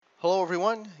Hello,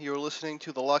 everyone. You're listening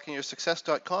to the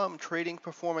LockingYourSuccess.com Trading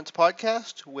Performance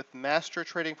Podcast with Master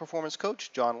Trading Performance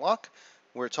Coach John Locke,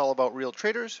 where it's all about real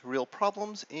traders, real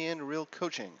problems, and real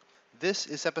coaching. This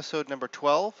is episode number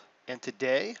 12, and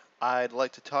today I'd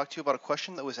like to talk to you about a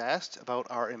question that was asked about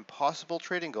our impossible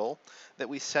trading goal that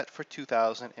we set for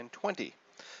 2020.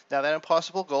 Now, that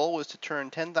impossible goal was to turn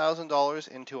 $10,000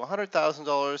 into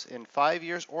 $100,000 in 5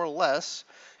 years or less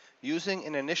using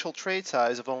an initial trade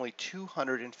size of only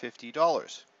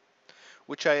 $250,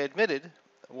 which I admitted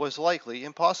was likely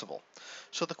impossible.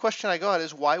 So the question I got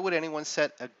is, why would anyone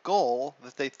set a goal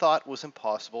that they thought was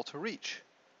impossible to reach?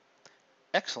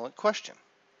 Excellent question.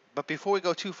 But before we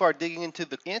go too far digging into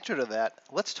the answer to that,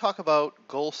 let's talk about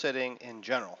goal setting in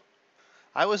general.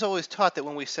 I was always taught that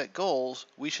when we set goals,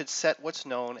 we should set what's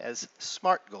known as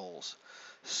SMART goals.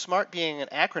 SMART being an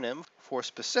acronym for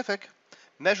specific,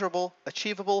 measurable,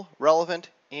 achievable, relevant,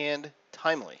 and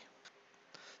timely.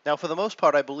 Now, for the most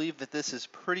part, I believe that this is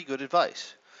pretty good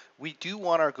advice. We do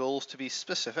want our goals to be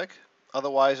specific,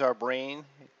 otherwise our brain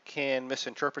can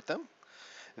misinterpret them.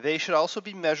 They should also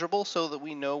be measurable so that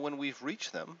we know when we've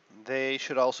reached them. They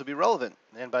should also be relevant,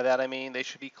 and by that I mean they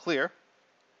should be clear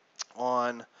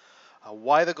on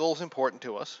why the goal is important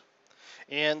to us.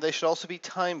 And they should also be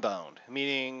time-bound,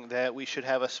 meaning that we should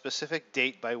have a specific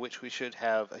date by which we should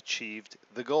have achieved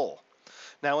the goal.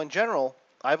 Now, in general,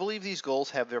 I believe these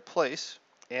goals have their place,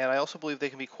 and I also believe they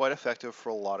can be quite effective for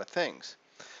a lot of things.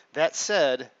 That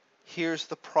said, here's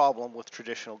the problem with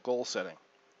traditional goal setting.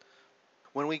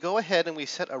 When we go ahead and we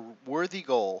set a worthy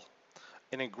goal,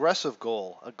 an aggressive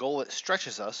goal, a goal that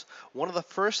stretches us, one of the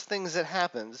first things that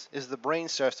happens is the brain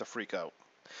starts to freak out.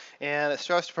 And it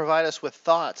starts to provide us with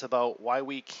thoughts about why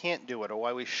we can't do it or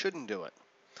why we shouldn't do it.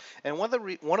 And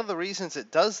one of the reasons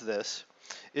it does this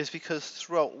is because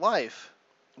throughout life,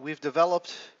 we've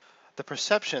developed the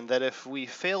perception that if we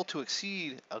fail to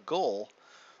exceed a goal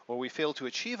or we fail to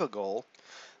achieve a goal,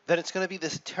 then it's going to be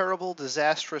this terrible,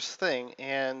 disastrous thing,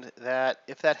 and that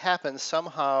if that happens,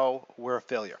 somehow we're a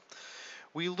failure.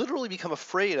 We literally become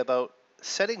afraid about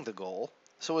setting the goal,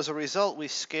 so as a result, we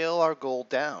scale our goal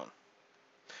down.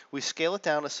 We scale it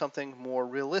down to something more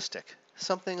realistic,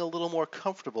 something a little more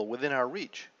comfortable within our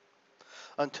reach,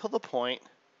 until the point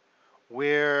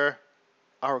where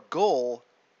our goal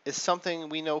is something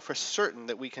we know for certain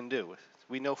that we can do.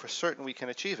 We know for certain we can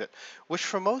achieve it, which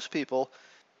for most people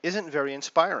isn't very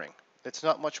inspiring. It's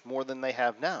not much more than they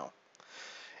have now.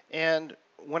 And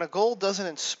when a goal doesn't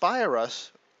inspire us,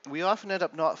 we often end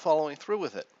up not following through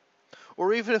with it.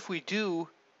 Or even if we do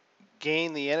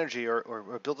gain the energy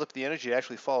or build up the energy to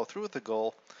actually follow through with the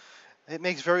goal, it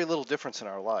makes very little difference in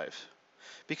our lives.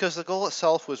 Because the goal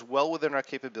itself was well within our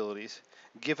capabilities,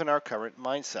 given our current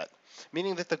mindset.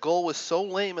 Meaning that the goal was so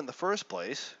lame in the first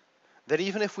place that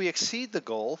even if we exceed the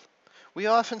goal, we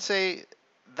often say,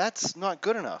 that's not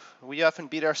good enough. We often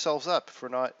beat ourselves up for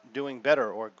not doing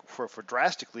better or for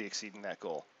drastically exceeding that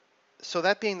goal. So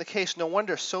that being the case, no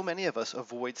wonder so many of us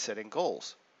avoid setting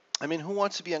goals. I mean, who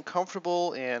wants to be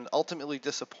uncomfortable and ultimately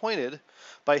disappointed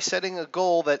by setting a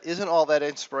goal that isn't all that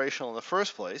inspirational in the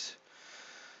first place?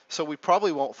 So we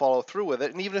probably won't follow through with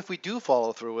it. And even if we do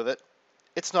follow through with it,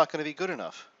 it's not going to be good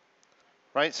enough,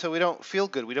 right? So we don't feel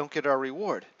good. We don't get our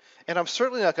reward. And I'm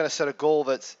certainly not going to set a goal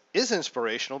that is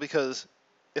inspirational, because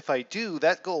if I do,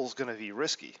 that goal is going to be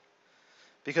risky.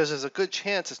 Because there's a good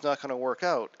chance it's not going to work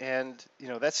out, and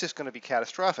that's just going to be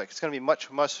catastrophic. It's going to be much,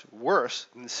 much worse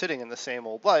than sitting in the same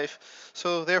old life.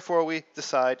 So therefore, we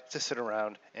decide to sit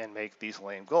around and make these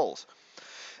lame goals.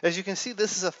 As you can see,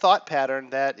 this is a thought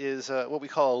pattern that is what we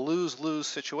call a lose-lose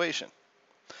situation.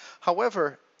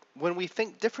 However, when we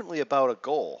think differently about a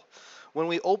goal, when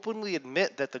we openly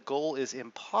admit that the goal is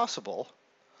impossible,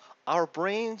 our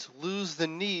brains lose the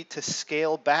need to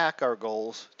scale back our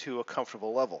goals to a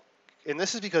comfortable level. And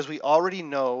this is because we already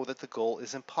know that the goal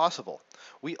is impossible.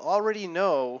 We already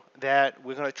know that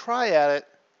we're going to try at it,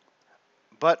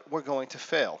 but we're going to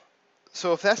fail.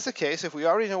 So if that's the case, if we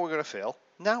already know we're going to fail,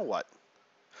 now what?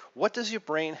 What does your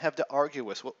brain have to argue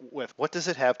with? What does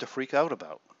it have to freak out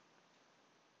about?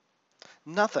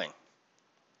 Nothing.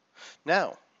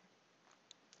 Now,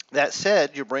 that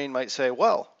said, your brain might say,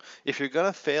 well, if you're going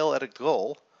to fail at a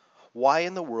goal, why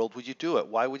in the world would you do it?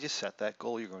 Why would you set that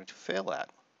goal you're going to fail at?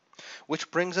 Which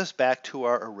brings us back to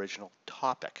our original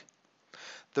topic.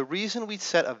 The reason we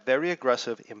set a very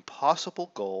aggressive, impossible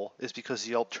goal is because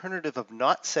the alternative of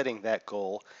not setting that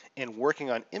goal and working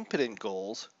on impotent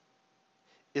goals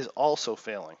is also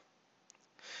failing.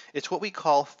 It's what we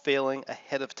call failing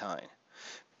ahead of time.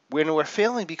 When we're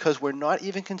failing because we're not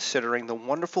even considering the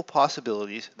wonderful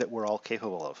possibilities that we're all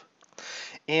capable of.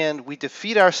 And we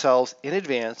defeat ourselves in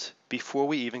advance before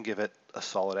we even give it a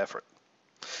solid effort.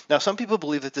 Now, some people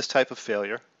believe that this type of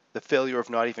failure, the failure of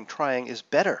not even trying, is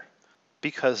better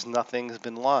because nothing's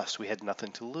been lost. We had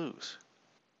nothing to lose.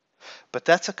 But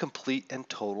that's a complete and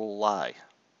total lie.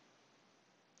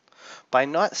 By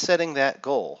not setting that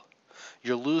goal,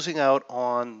 you're losing out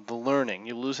on the learning.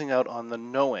 You're losing out on the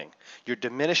knowing. You're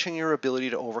diminishing your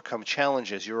ability to overcome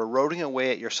challenges. You're eroding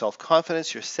away at your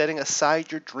self-confidence. You're setting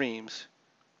aside your dreams,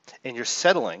 and you're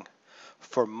settling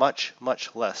for much,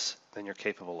 much less than you're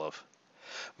capable of.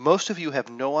 Most of you have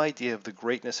no idea of the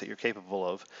greatness that you're capable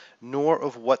of, nor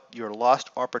of what your lost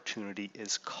opportunity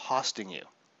is costing you.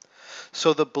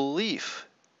 So the belief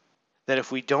that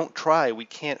if we don't try, we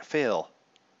can't fail,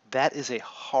 that is a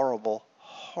horrible,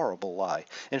 horrible lie.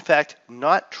 In fact,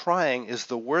 not trying is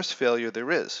the worst failure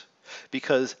there is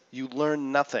because you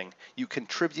learn nothing, you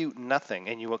contribute nothing,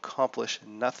 and you accomplish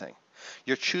nothing.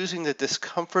 You're choosing the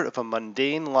discomfort of a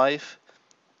mundane life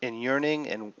and yearning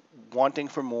and wanting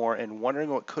for more and wondering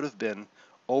what could have been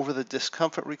over the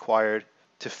discomfort required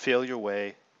to fail your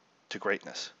way to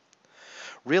greatness.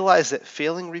 Realize that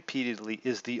failing repeatedly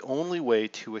is the only way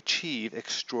to achieve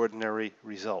extraordinary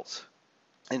results.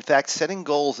 In fact, setting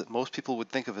goals that most people would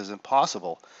think of as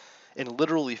impossible and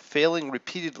literally failing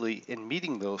repeatedly in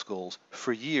meeting those goals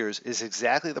for years is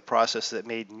exactly the process that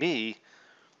made me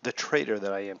the trader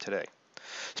that I am today.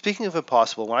 Speaking of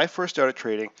impossible, when I first started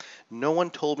trading, no one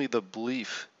told me the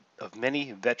belief of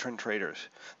many veteran traders,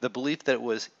 the belief that it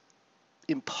was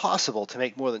impossible to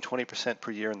make more than 20%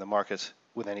 per year in the markets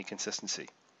with any consistency.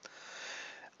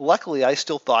 Luckily, I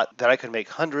still thought that I could make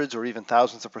hundreds or even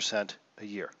thousands of percent a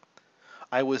year.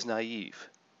 I was naive,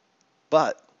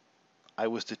 but I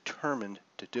was determined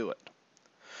to do it.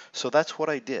 So that's what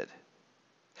I did.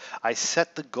 I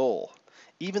set the goal,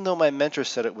 even though my mentor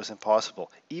said it was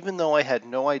impossible, even though I had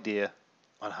no idea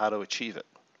on how to achieve it.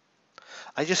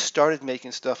 I just started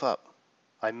making stuff up.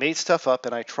 I made stuff up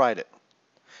and I tried it.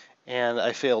 And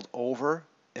I failed over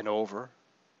and over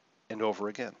and over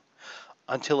again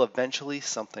until eventually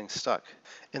something stuck.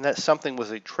 And that something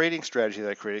was a trading strategy that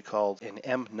I created called an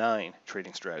M9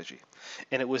 trading strategy.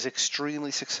 And it was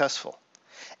extremely successful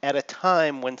at a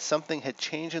time when something had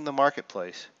changed in the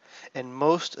marketplace and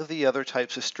most of the other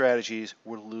types of strategies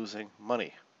were losing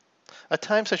money. A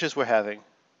time such as we're having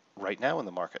right now in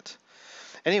the markets.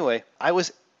 Anyway, I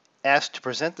was asked to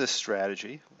present this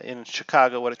strategy in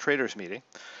Chicago at a traders meeting.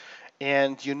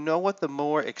 And you know what the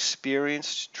more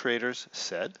experienced traders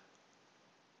said?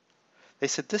 They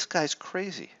said, this guy's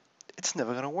crazy. It's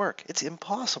never going to work. It's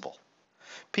impossible.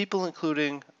 People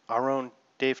including our own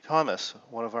Dave Thomas,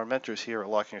 one of our mentors here at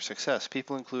Locking Your Success,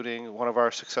 people including one of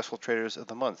our successful traders of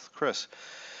the month, Chris,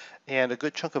 and a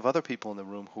good chunk of other people in the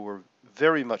room who were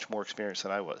very much more experienced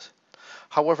than I was.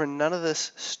 However, none of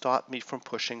this stopped me from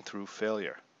pushing through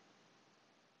failure.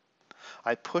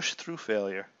 I pushed through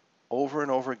failure over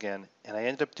and over again, and I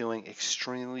ended up doing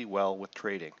extremely well with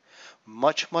trading.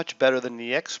 Much, much better than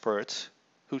the experts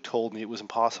who told me it was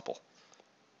impossible.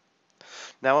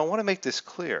 Now, I want to make this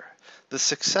clear. The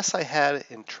success I had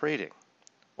in trading,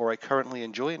 or I currently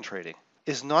enjoy in trading,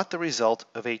 is not the result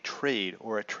of a trade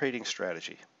or a trading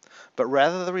strategy, but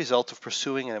rather the result of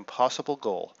pursuing an impossible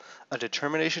goal, a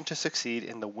determination to succeed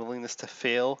and the willingness to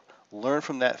fail, learn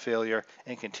from that failure,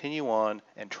 and continue on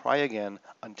and try again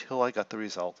until I got the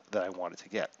result that I wanted to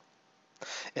get.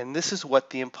 And this is what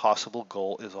the impossible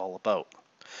goal is all about.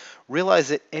 Realize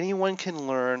that anyone can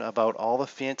learn about all the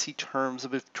fancy terms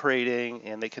of trading,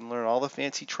 and they can learn all the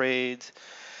fancy trades,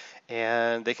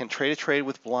 and they can trade a trade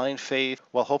with blind faith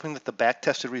while hoping that the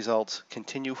back-tested results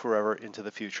continue forever into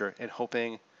the future and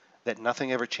hoping that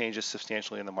nothing ever changes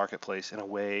substantially in the marketplace in a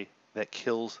way that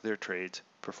kills their trade's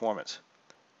performance.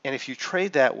 And if you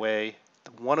trade that way,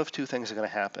 one of two things are going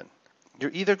to happen.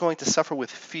 You're either going to suffer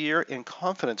with fear and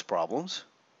confidence problems,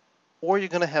 or you're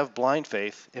going to have blind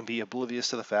faith and be oblivious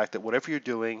to the fact that whatever you're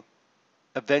doing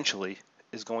eventually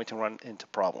is going to run into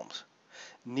problems,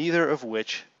 neither of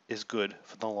which is good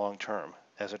for the long term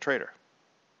as a trader.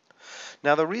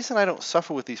 Now, the reason I don't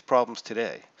suffer with these problems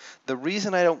today, the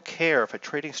reason I don't care if a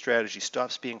trading strategy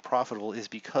stops being profitable is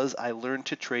because I learned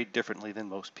to trade differently than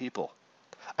most people.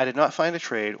 I did not find a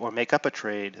trade or make up a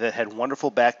trade that had wonderful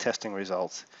back testing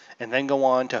results and then go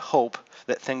on to hope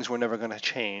that things were never going to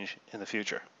change in the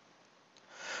future.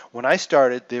 When I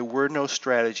started, there were no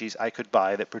strategies I could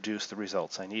buy that produced the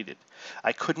results I needed.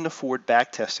 I couldn't afford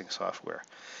backtesting software.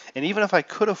 And even if I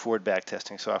could afford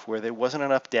backtesting software, there wasn't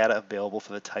enough data available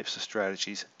for the types of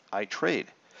strategies I trade.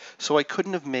 So I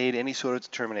couldn't have made any sort of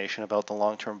determination about the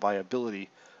long-term viability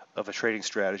of a trading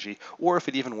strategy or if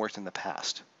it even worked in the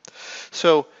past.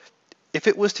 So If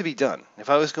it was to be done, if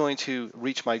I was going to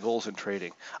reach my goals in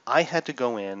trading, I had to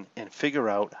go in and figure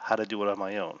out how to do it on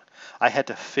my own. I had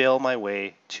to fail my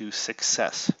way to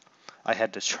success. I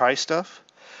had to try stuff,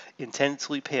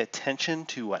 intensely pay attention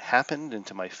to what happened and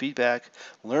to my feedback,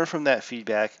 learn from that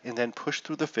feedback, and then push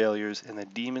through the failures and the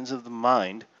demons of the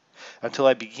mind until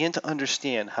I began to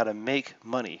understand how to make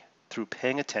money through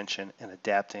paying attention and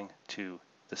adapting to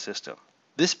the system.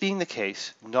 This being the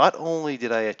case, not only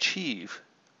did I achieve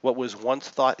what was once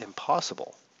thought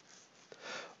impossible,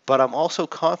 but I'm also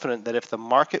confident that if the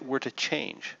market were to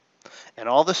change and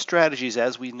all the strategies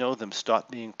as we know them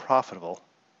stop being profitable,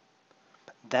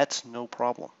 that's no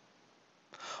problem.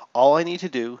 All I need to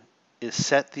do is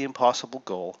set the impossible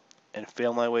goal and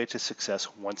fail my way to success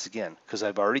once again, because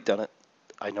I've already done it.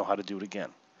 I know how to do it again.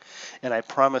 And I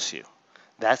promise you,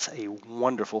 that's a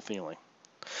wonderful feeling.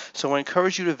 So I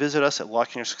encourage you to visit us at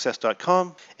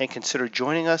lockingyoursuccess.com and consider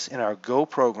joining us in our Go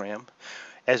program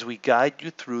as we guide you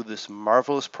through this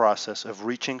marvelous process of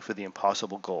reaching for the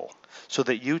impossible goal so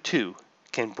that you too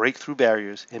can break through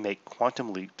barriers and make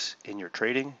quantum leaps in your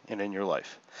trading and in your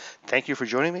life. Thank you for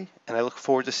joining me, and I look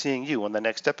forward to seeing you on the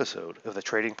next episode of the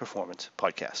Trading Performance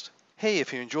Podcast. Hey,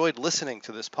 if you enjoyed listening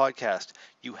to this podcast,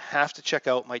 you have to check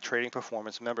out my Trading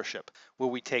Performance membership, where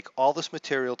we take all this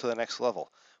material to the next level.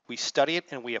 We study it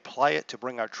and we apply it to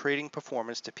bring our trading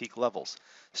performance to peak levels.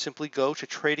 Simply go to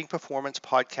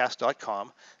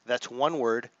tradingperformancepodcast.com. That's one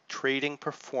word,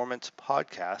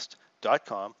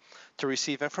 tradingperformancepodcast.com, to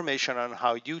receive information on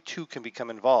how you too can become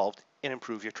involved and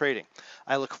improve your trading.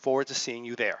 I look forward to seeing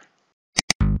you there.